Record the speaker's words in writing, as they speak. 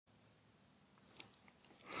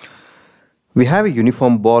We have a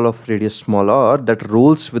uniform ball of radius small r that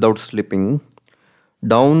rolls without slipping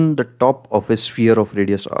down the top of a sphere of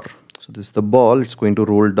radius r. So this is the ball, it's going to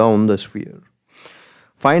roll down the sphere.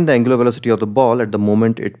 Find the angular velocity of the ball at the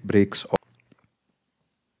moment it breaks off.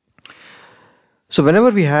 So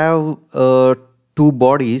whenever we have two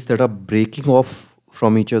bodies that are breaking off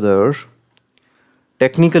from each other,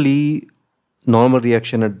 technically normal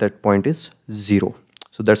reaction at that point is 0.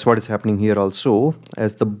 So that's what is happening here also.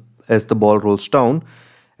 As the ball rolls down,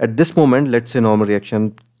 at this moment, let's say normal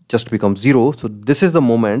reaction just becomes 0. So this is the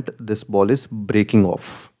moment this ball is breaking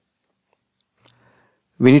off.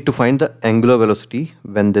 We need to find the angular velocity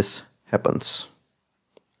when this happens.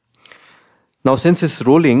 Now since it's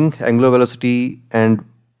rolling, angular velocity and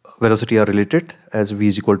velocity are related as v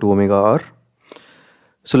is equal to omega r.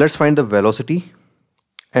 So let's find the velocity,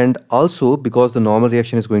 and also because the normal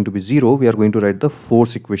reaction is going to be 0, we are going to write the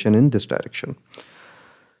force equation in this direction.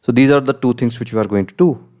 So these are the two things which we are going to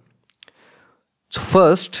do. So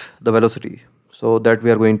first, the velocity. So that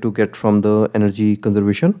we are going to get from the energy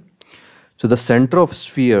conservation. So the center of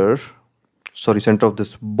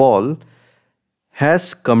this ball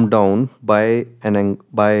has come down by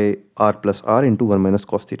r plus r into 1 minus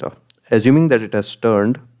cos theta, assuming that it has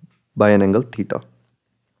turned by an angle theta.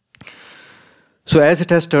 So as it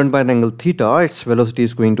has turned by an angle theta, its velocity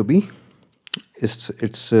is going to be,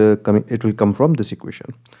 it will come from this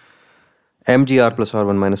equation. mg r plus r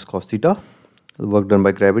 1 minus cos theta, the work done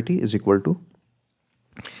by gravity, is equal to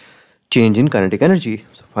change in kinetic energy.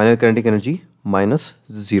 So final kinetic energy minus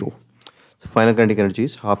 0. So final kinetic energy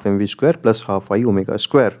is half mv square plus half I omega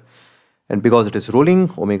square. And because it is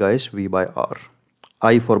rolling, omega is v by r.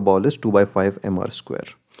 I for ball is 2 by 5 mr square.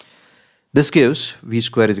 This gives v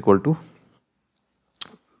square is equal to,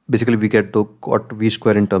 basically we got v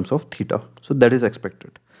square in terms of theta. So that is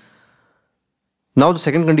expected. Now the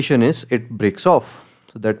second condition is it breaks off.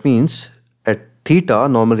 So that means at theta,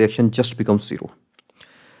 normal reaction just becomes 0.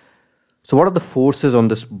 So what are the forces on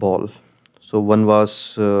this ball? So one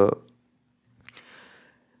was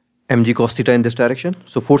mg cos theta in this direction.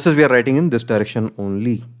 So forces we are writing in this direction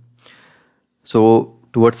only. So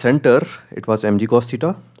towards center, it was mg cos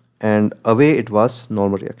theta, and away it was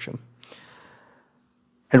normal reaction.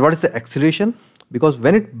 And what is the acceleration? Because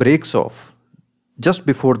when it breaks off, just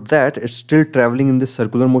before that, it's still traveling in this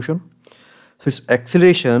circular motion. So its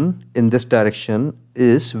acceleration in this direction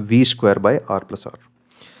is v square by r plus r.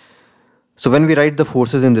 So when we write the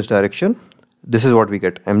forces in this direction, this is what we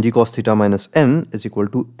get. mg cos theta minus n is equal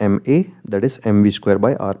to ma, that is mv square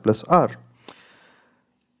by r plus r.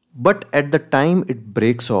 But at the time it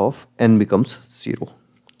breaks off, n becomes 0.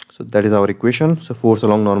 So that is our equation. So force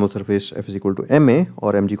along normal surface F is equal to ma,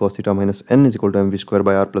 or mg cos theta minus n is equal to mv square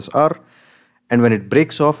by r plus r. And when it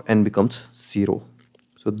breaks off, n becomes 0.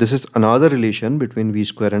 So this is another relation between v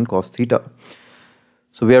square and cos theta.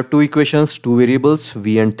 So we have two equations, two variables,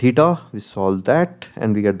 v and theta. We solve that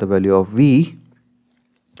and we get the value of v.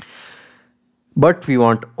 But we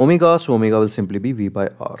want omega, so omega will simply be v by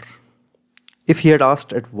r. If he had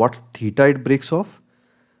asked at what theta it breaks off,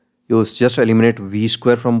 you just eliminate v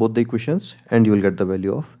square from both the equations and you will get the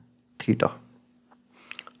value of theta.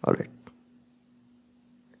 Alright.